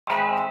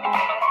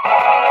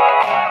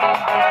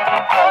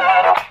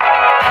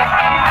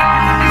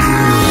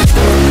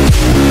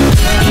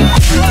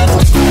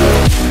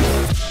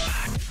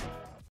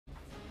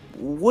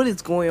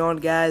is going on,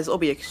 guys?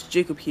 OBX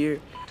Jacob here,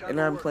 and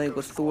I'm playing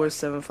with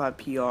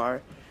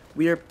Thor75PR.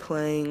 We are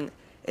playing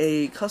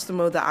a custom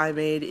mode that I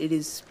made. It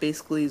is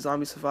basically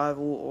zombie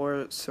survival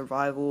or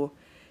survival,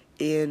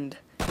 and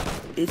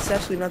it's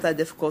actually not that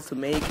difficult to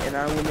make, and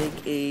I will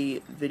make a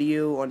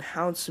video on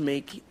how to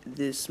make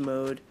this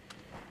mode.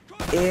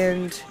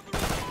 And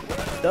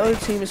the other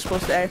team is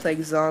supposed to act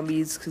like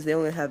zombies because they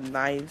only have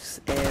knives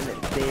and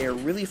they're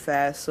really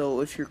fast, so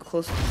if you're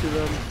closer to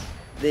them,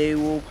 they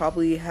will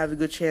probably have a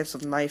good chance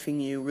of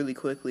knifing you really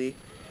quickly.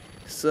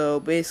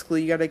 So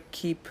basically you gotta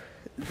keep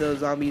the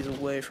zombies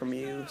away from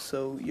you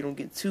so you don't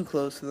get too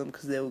close to them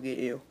because they will get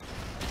you.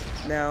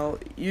 Now,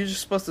 you're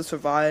just supposed to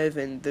survive,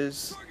 and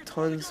there's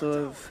tons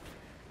of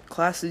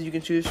classes you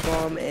can choose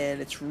from,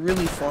 and it's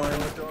really fun.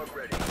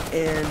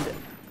 And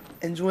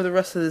enjoy the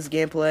rest of this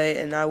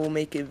gameplay, and I will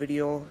make a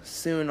video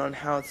soon on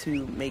how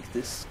to make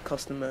this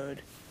custom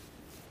mode.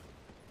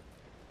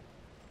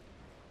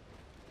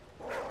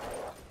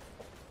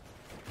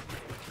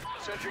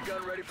 Sentry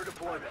gun ready for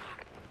deployment.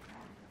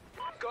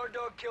 Guard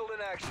dog killed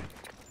in action.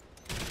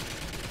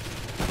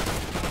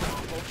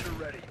 Vulture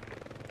ready.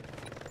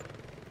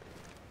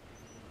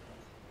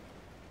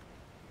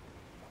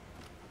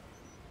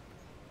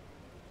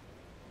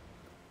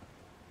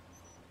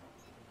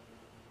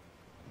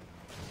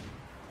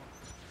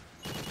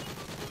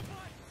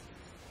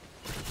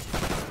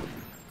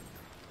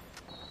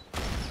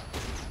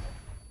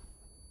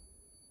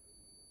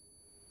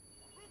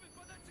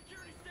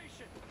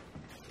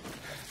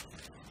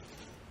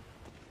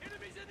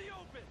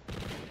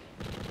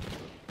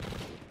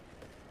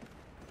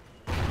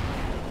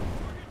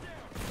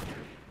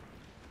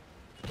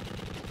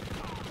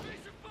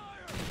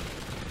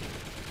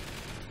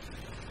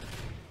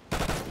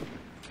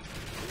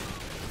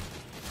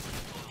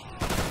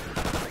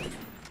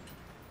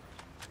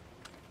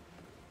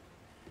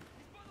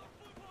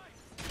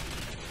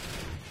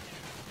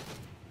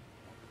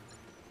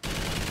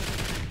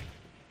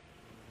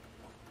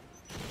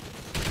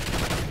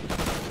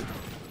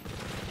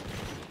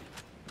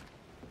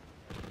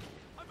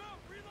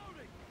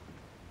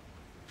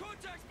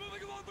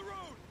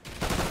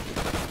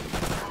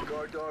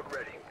 Guard dog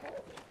ready.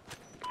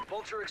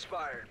 Vulture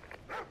expired.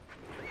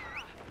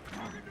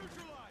 Target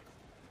neutralized.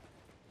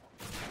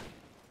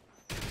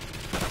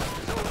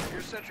 Soldier,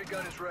 your sentry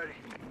gun is ready.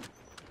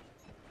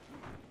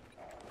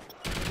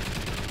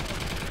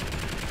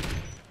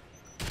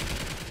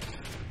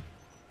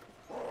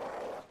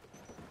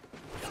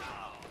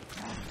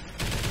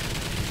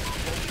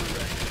 Vulture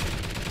ready.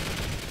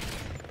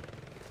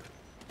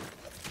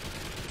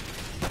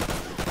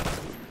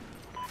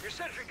 Your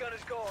sentry gun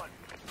is gone.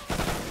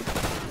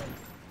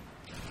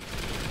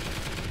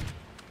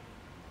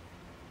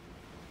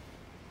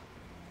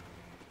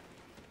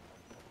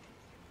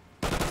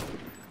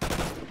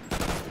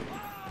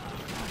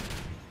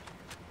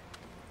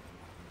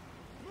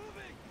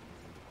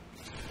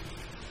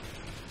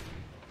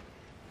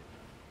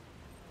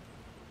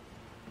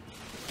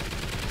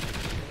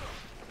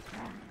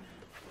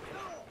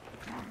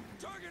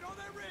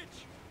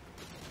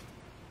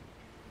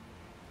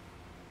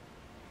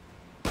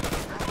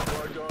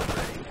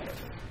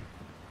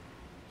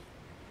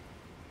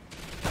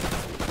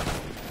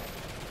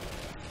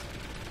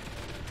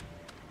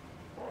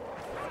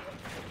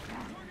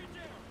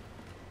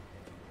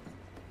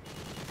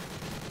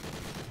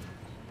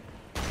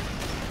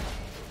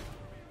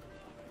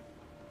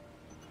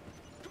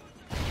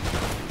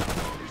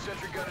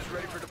 Sentry gun is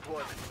ready for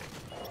deployment.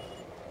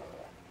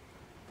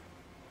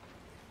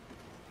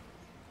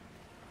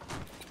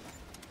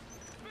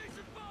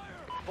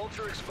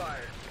 Vulture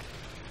expired.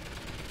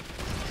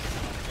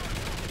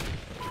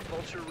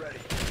 Vulture ready.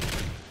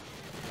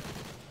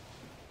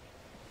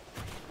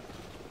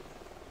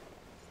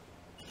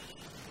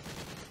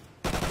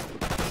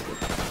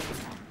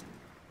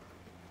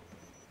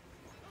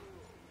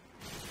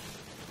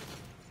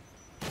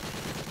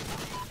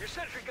 Your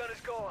sentry gun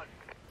is gone.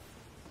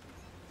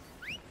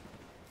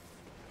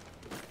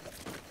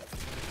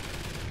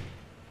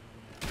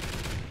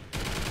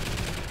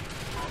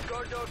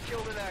 Guard dog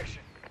killed in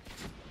action.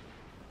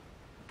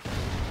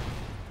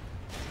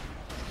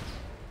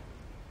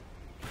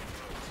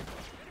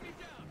 Enemy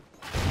down.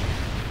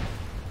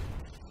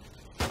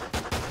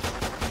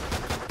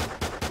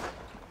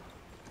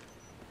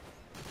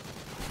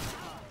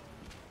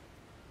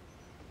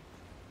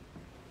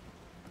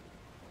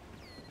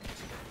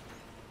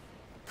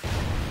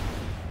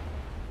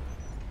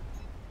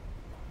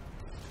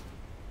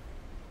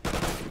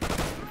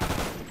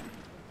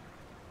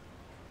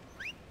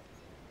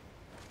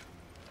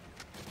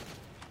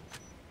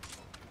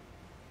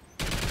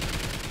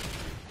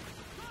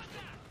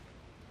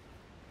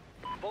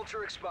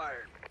 Vulture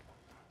expired.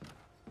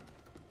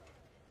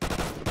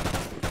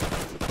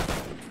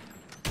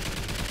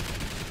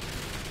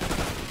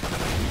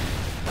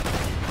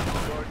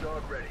 Guard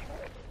dog ready.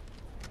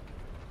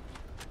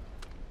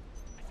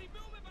 I see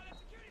movement by the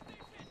security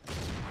station.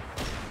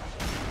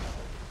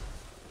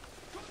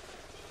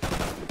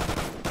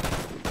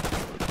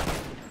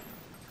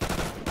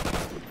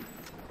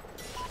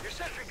 Your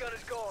sentry gun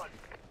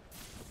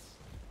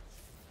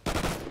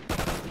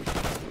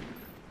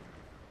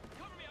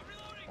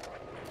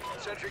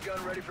Sentry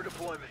gun ready for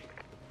deployment.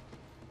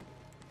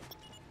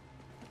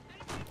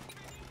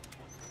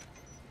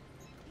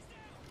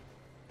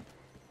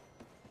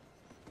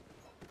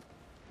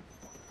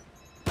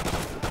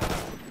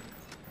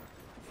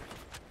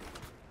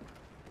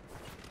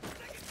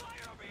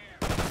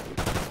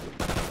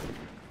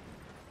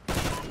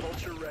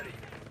 Vulture ready.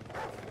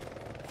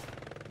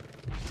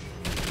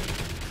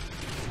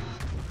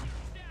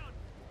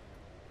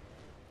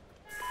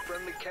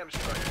 Friendly chem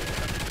strike.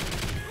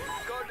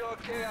 Guard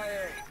dog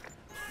KIA.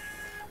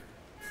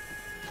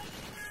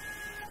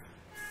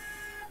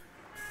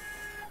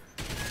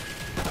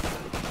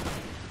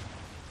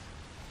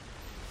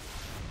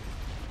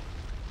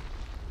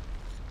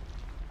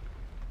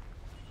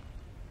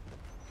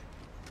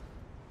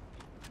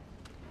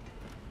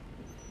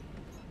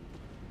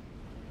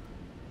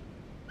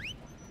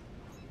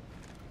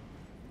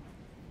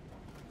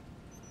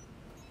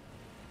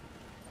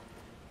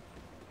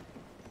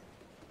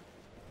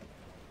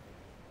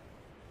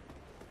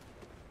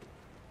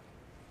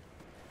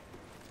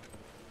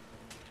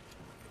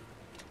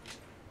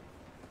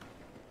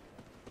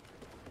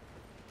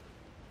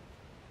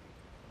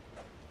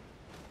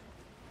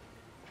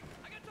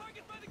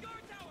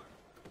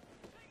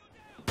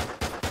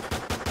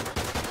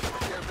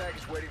 Care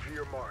package waiting for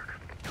your mark.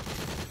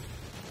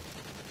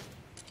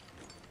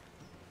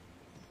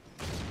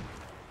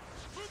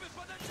 Movement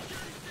by that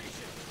security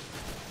station!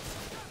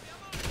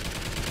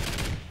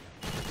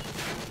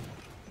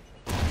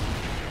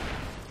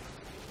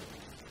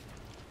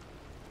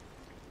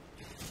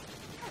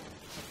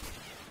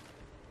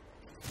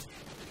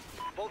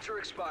 Vulture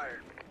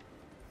expired.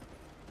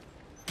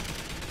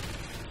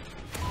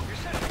 Your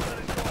sentry gun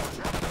is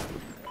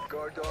gone.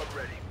 Guard dog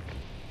ready.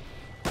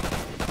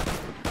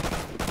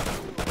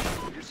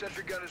 Your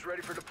sentry gun is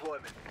ready for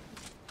deployment.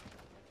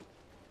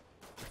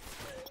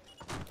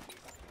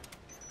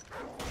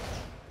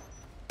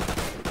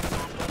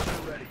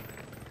 Vulture ready.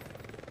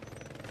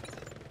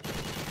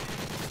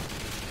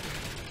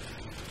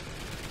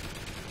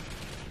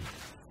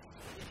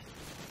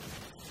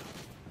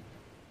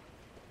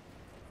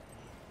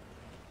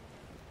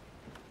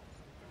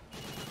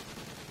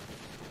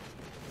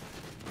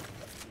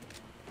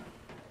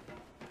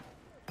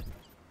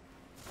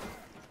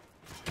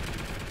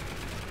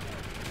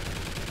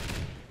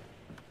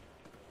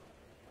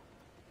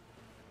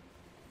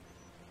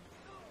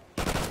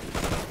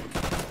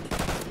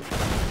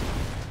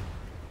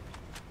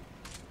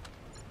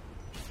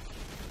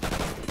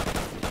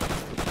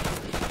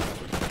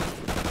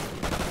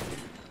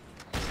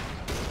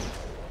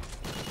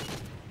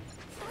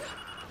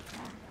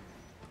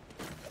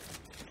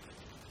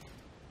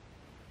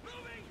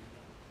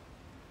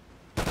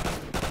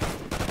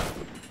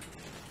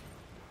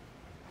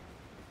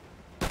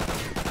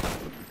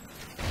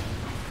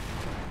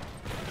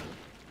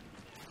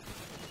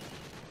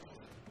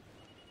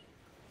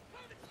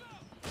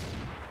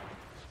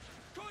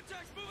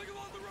 Contacts moving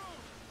along the road!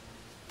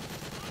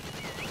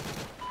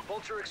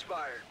 Vulture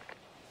expired.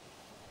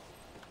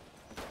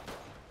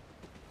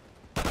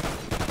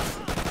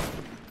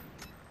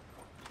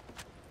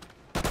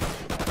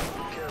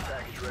 Care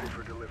package ready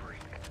for delivery.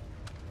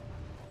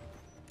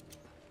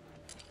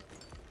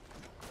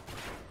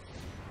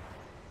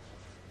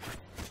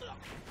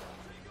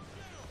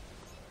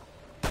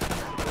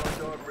 Guard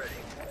dog ready.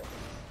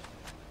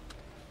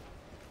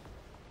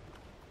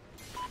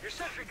 Your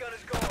sentry gun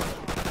is gone.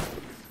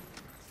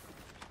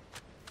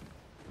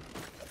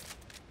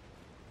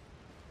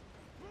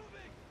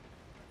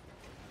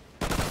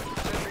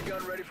 Sentry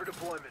gun ready for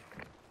deployment.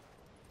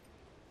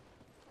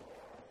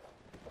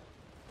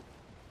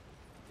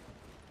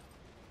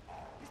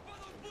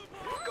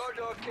 Guard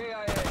dog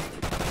KIA.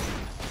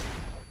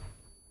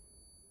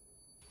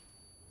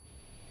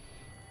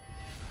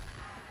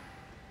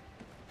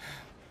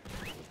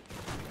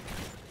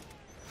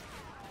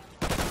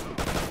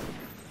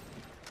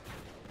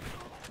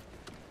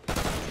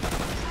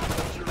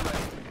 Vulture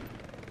ready.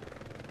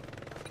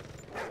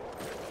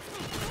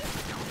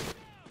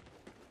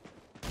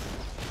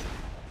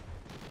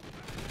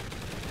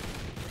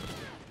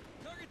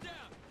 Target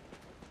down!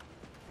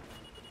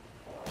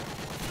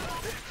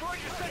 They destroyed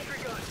your sentry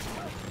gun.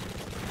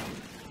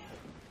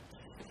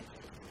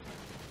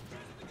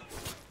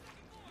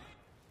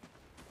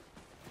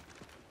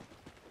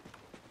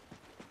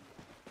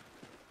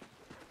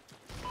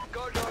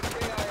 Guard dog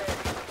KIA.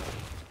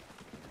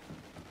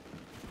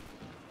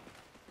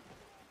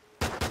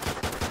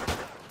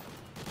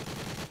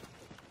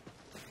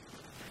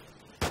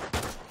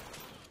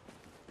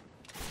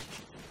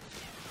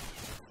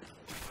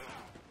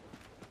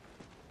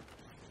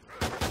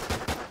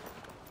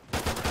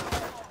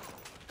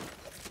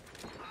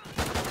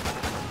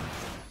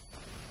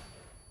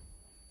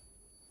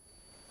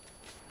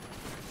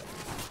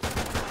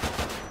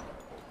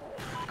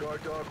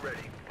 Guard dog ready.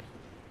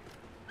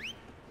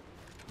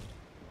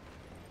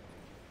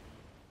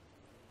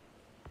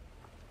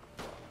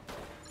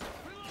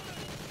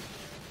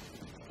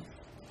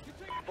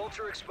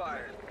 Vulture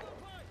expired.